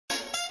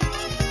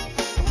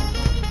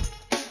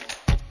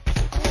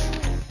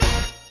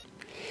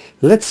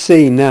Let's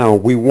say now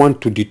we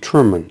want to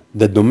determine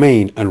the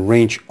domain and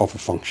range of a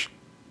function.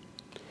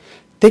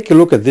 Take a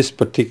look at this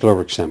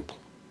particular example.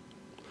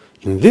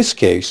 In this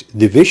case,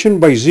 division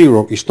by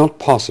 0 is not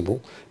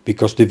possible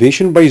because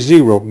division by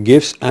 0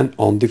 gives an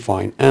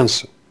undefined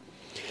answer.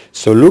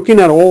 So looking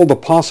at all the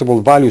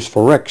possible values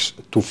for x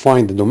to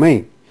find the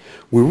domain,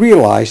 we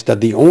realize that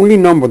the only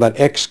number that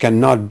x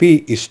cannot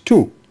be is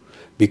 2,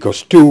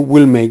 because 2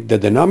 will make the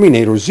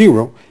denominator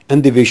 0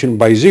 and division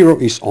by 0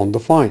 is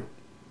undefined.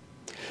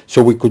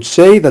 So we could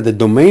say that the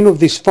domain of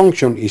this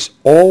function is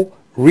all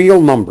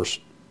real numbers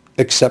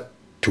except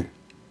 2.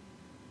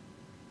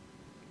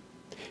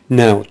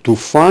 Now, to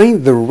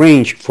find the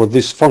range for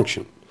this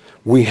function,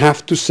 we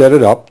have to set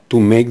it up to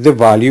make the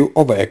value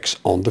of x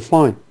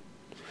undefined.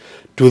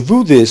 To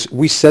do this,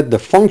 we set the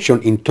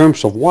function in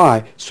terms of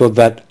y so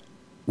that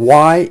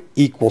y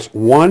equals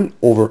 1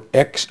 over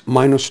x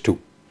minus 2.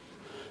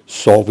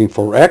 Solving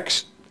for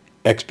x,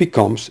 x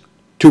becomes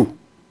 2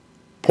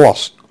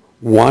 plus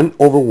 1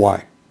 over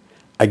y.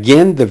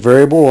 Again, the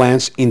variable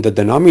lands in the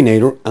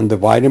denominator and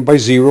dividing by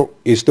 0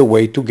 is the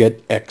way to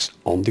get x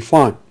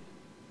undefined.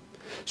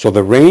 So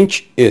the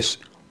range is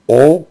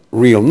all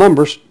real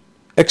numbers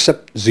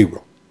except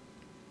 0.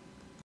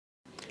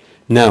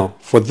 Now,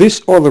 for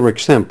this other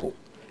example,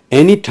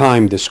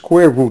 anytime the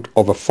square root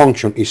of a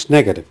function is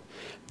negative,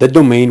 the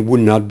domain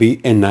would not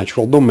be a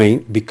natural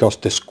domain because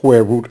the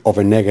square root of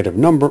a negative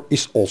number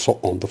is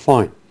also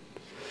undefined.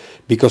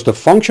 Because the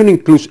function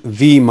includes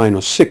v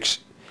minus 6,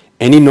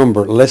 any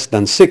number less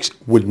than 6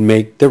 would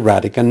make the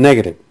radical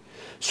negative.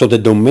 So the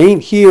domain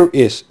here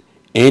is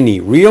any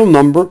real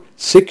number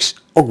 6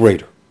 or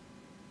greater.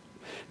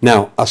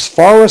 Now, as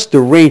far as the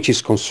range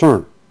is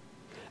concerned,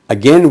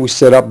 again we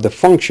set up the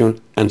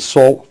function and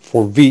solve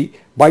for v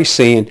by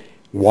saying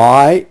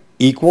y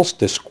equals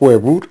the square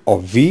root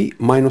of v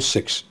minus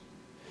 6.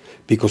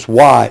 Because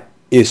y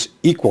is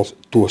equals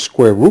to a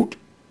square root,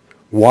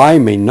 y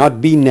may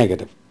not be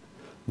negative.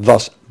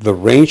 Thus, the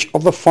range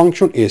of the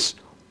function is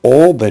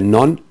all the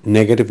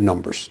non-negative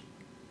numbers.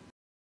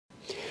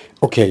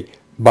 Okay,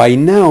 by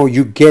now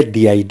you get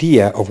the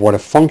idea of what a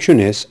function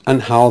is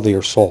and how they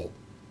are solved.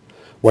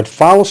 What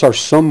follows are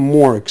some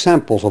more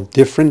examples of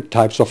different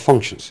types of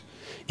functions,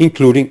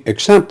 including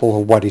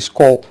examples of what is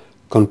called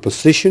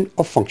composition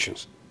of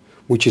functions,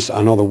 which is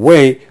another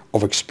way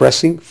of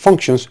expressing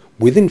functions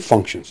within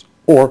functions,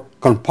 or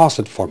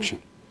composite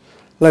function.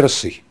 Let us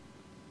see.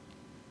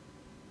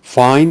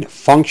 Find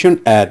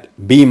function at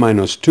b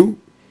minus 2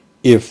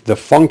 if the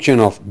function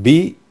of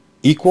b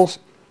equals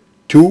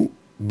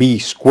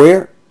 2b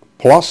squared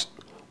plus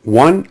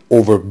 1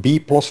 over b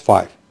plus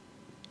 5.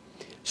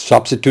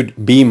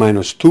 Substitute b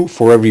minus 2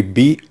 for every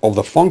b of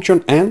the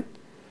function and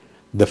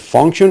the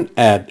function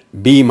at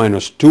b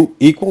minus 2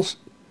 equals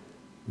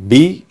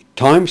b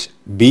times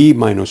b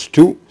minus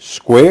 2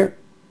 squared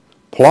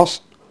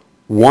plus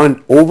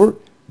 1 over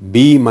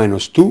b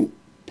minus 2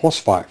 plus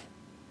 5.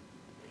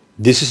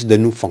 This is the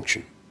new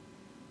function.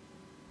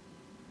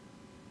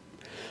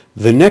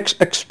 The next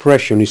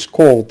expression is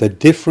called the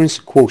difference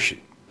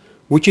quotient,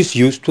 which is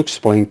used to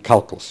explain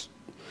calculus.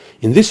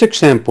 In this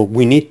example,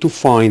 we need to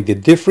find the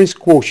difference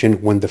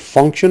quotient when the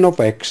function of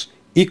x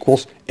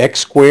equals x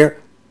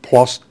squared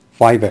plus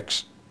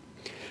 5x.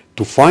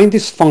 To find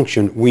this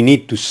function, we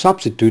need to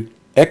substitute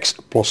x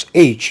plus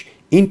h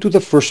into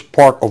the first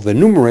part of the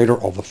numerator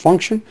of the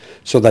function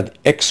so that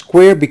x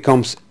squared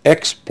becomes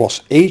x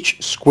plus h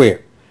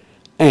squared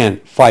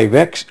and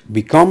 5x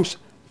becomes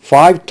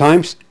 5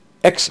 times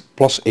x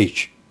plus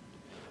h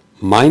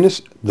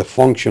minus the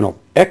function of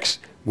x,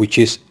 which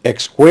is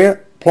x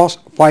squared plus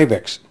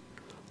 5x,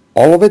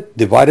 all of it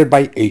divided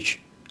by h,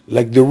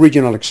 like the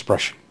original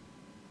expression.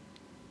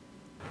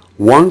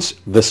 Once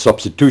the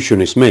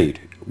substitution is made,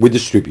 we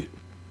distribute.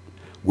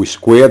 We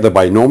square the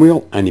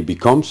binomial and it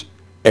becomes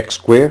x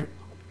squared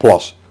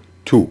plus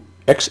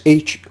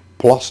 2xh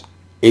plus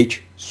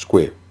h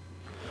squared.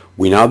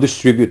 We now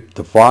distribute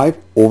the 5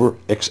 over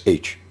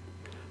xh.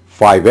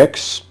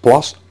 5x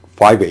plus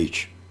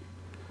 5h.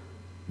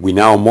 We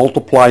now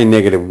multiply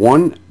negative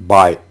 1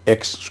 by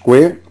x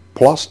squared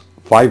plus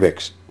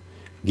 5x,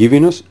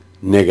 giving us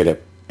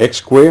negative x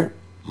squared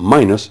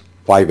minus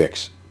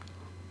 5x.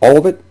 All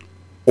of it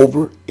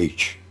over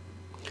h.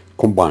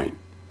 Combine,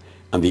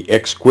 and the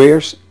x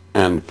squares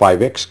and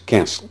 5x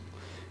cancel,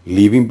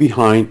 leaving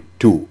behind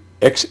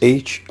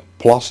 2xh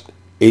plus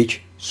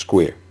h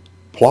squared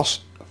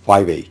plus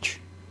 5h.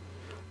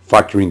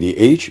 Factoring the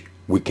h,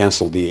 we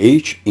cancel the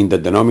h in the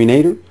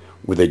denominator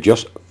with a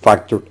just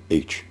factored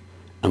h,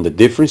 and the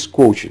difference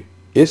quotient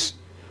is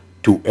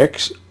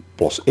 2x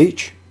plus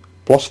h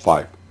plus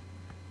 5.